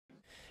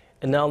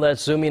And now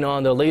let's zoom in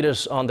on the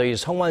latest on the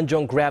Sung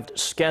Woan graft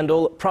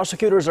scandal.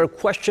 Prosecutors are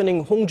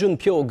questioning Hong Joon,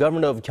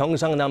 governor of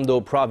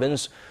Gyeongsangnam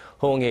province.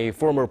 Hong, a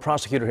former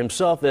prosecutor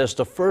himself, is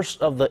the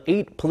first of the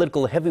 8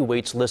 political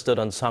heavyweights listed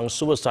on Sung's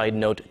suicide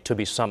note to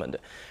be summoned.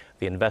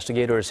 The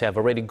investigators have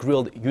already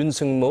grilled Yoon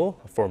Seong,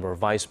 former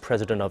vice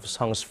president of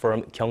Sung's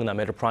firm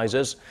Keangnam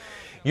Enterprises.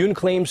 Yoon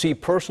claims he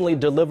personally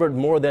delivered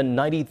more than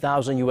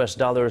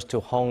 $90,000 to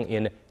Hong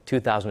in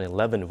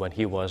 2011 when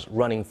he was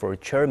running for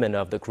chairman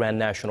of the Grand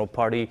National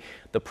Party,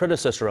 the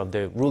predecessor of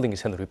the ruling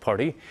Saenuri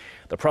Party.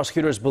 The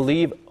prosecutors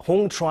believe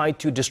Hong tried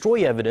to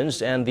destroy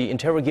evidence, and the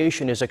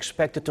interrogation is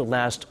expected to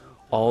last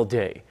all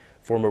day.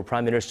 Former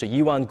Prime Minister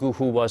Lee Wan,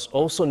 who was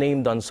also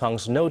named on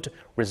Sung's note,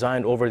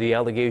 resigned over the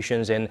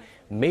allegations and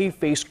may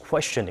face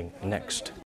questioning next.